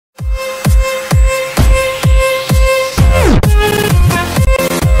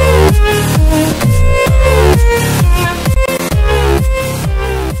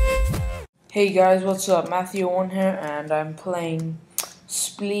Hey guys, what's up? Matthew on here, and I'm playing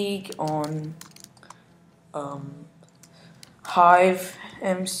Splegg on Hive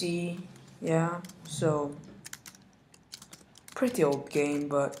MC. Yeah, so pretty old game,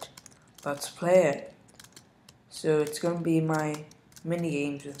 but let's play it. So it's gonna be my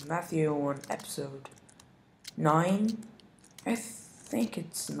Minigames with Matthew on episode 9. I think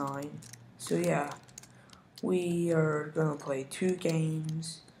it's 9. So yeah, we are gonna play 2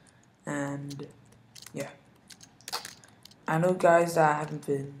 games, and yeah. I know guys that I haven't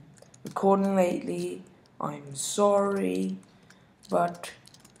been recording lately. I'm sorry, but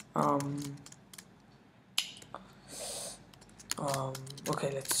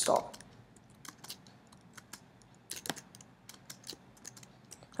okay, let's start.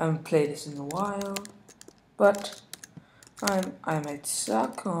 I haven't played this in a while, but I might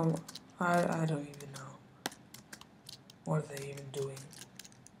suck. I don't even know. What are they even doing?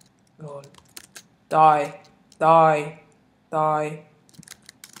 God, die, die, die,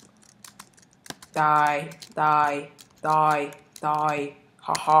 die, die, die, die,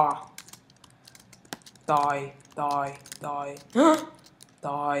 haha, die, die, die,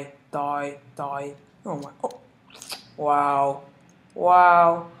 die, die, die. Oh my! Oh, wow,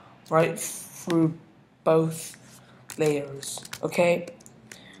 wow! Right through both layers. Okay,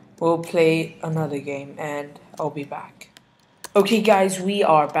 we'll play another game, and I'll be back. Okay, guys, we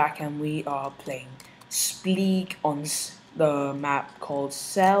are back, and we are playing Splegg on the map called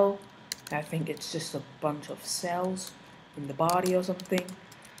Cell. I think it's just a bunch of cells in the body or something.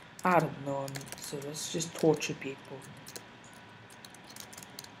 I don't know. So let's just torture people.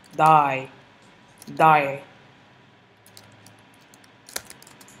 Die. Die.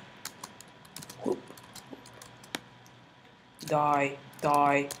 Whoop. Die.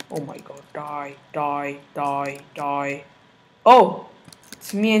 Die. Oh my god. Die. Die. Die. Die. Oh!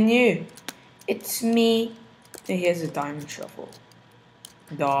 It's me and you. It's me. And here's a diamond shovel.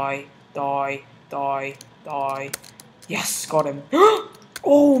 Die. Die. Die. Die. Yes, got him.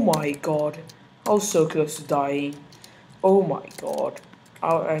 Oh my god. I was so close to dying. Oh my god.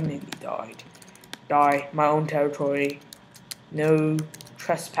 I nearly died. Die. My own territory. No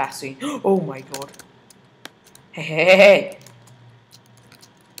trespassing. Oh my god. Hey, hey, hey, hey.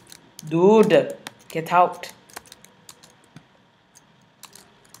 Dude, get out.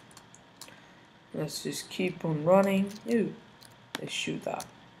 Let's just keep on running. Ew. Let's shoot that.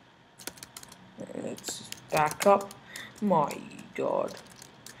 Let's back up. My god.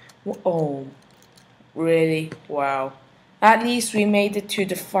 Oh, really? Wow. At least we made it to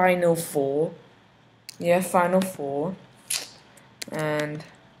the final 4. Yeah, final 4. And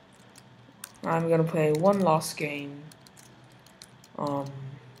I'm gonna play one last game.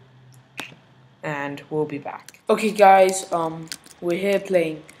 And we'll be back. Okay guys, we're here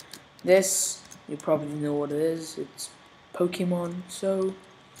playing this. You probably know what it is. It's Pokemon, so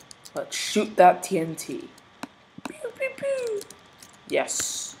let's shoot that TNT. Pew, pew, pew.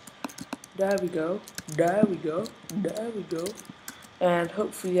 Yes. There we go. There we go. There we go. And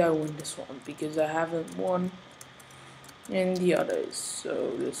hopefully I win this one, because I haven't won in the others.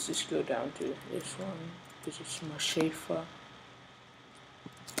 So let's just go down to this one, because it's my Schaefer.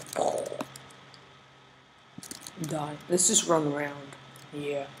 Die. Let's just run around.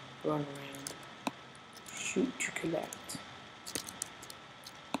 Yeah, run around. Shoot to collect.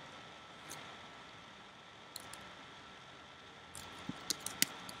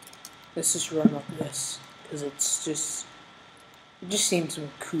 Let's just run up this, because it just seems more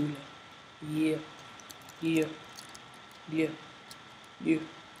cooler. Yeah, yeah, yeah, yeah.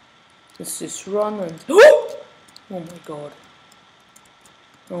 Let's just run and oh my god.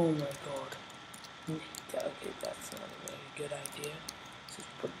 Oh my god. Okay, that's not a very good idea. Let's just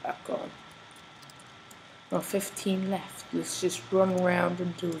put it back on. Now 15 left. Let's just run around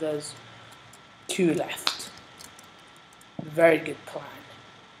until there's 2 left. Very good plan.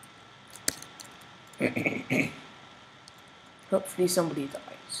 Hopefully somebody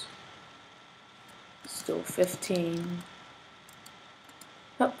dies. Still 15.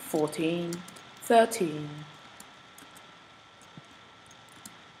 Up 14. 13.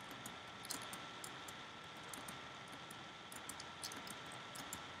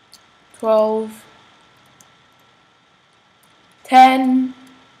 12. 10.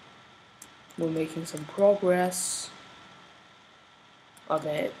 We're making some progress. A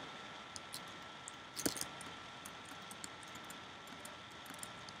bit.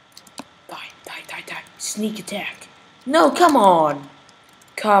 Die, die, die, die. Sneak attack. No, come on.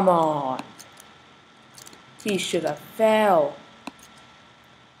 Come on. He should have fell.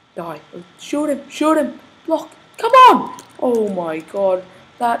 Die. Shoot him. Shoot him. Block. Come on. Oh my god.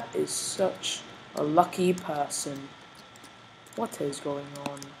 That is such a lucky person. What is going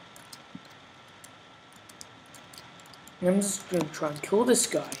on? I'm just gonna try and kill this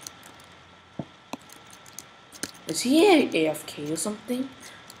guy. Is he AFK or something?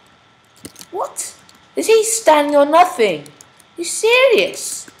 What? Is he standing on nothing? You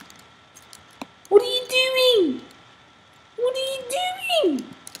serious? What are you doing? What are you doing?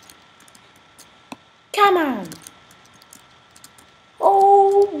 Come on.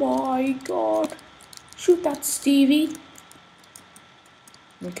 Oh my god. Shoot that Stevie.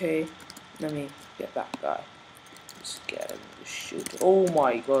 Okay, let me get that guy. Just get him to shoot. Oh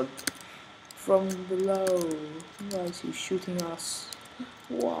my god. From below. Why is he shooting us?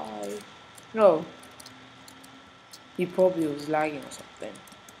 Why? No. He probably was lagging or something.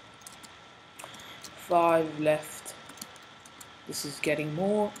 5 left. This is getting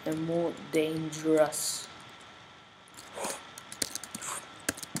more and more dangerous.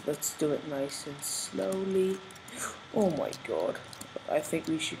 Let's do it nice and slowly. Oh my god. I think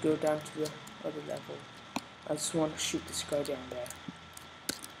we should go down to the other level. I just want to shoot this guy down there.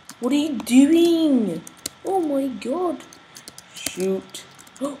 What are you doing? Oh my god. Shoot.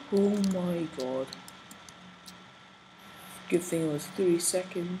 Oh my god. Good thing it was 3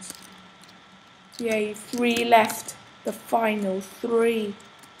 seconds. Yay, 3 left. The final 3.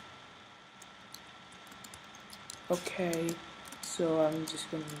 Okay, so I'm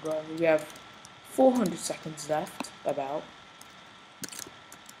just gonna run. We have 400 seconds left, about.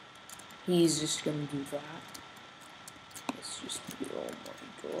 He's just gonna do that. Let's just be, oh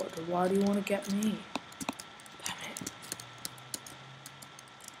my god, why do you want to get me? Damn it.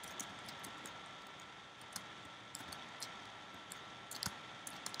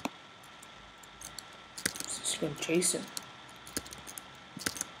 Just gonna chase him.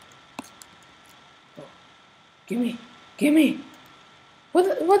 Oh. Gimme! Gimme! What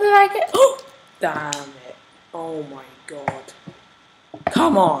did I get? Oh! Damn it. Oh my god.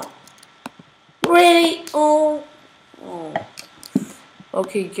 Come on! Really? Oh! Oh.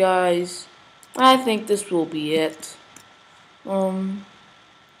 Okay guys, I think this will be it. I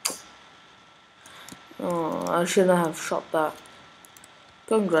shouldn't have shot that.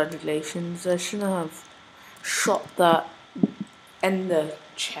 Congratulations, I shouldn't have shot that in the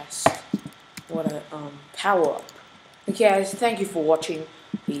chest. What a power up. Okay guys, thank you for watching.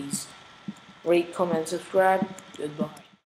 Please rate, comment, subscribe. Goodbye.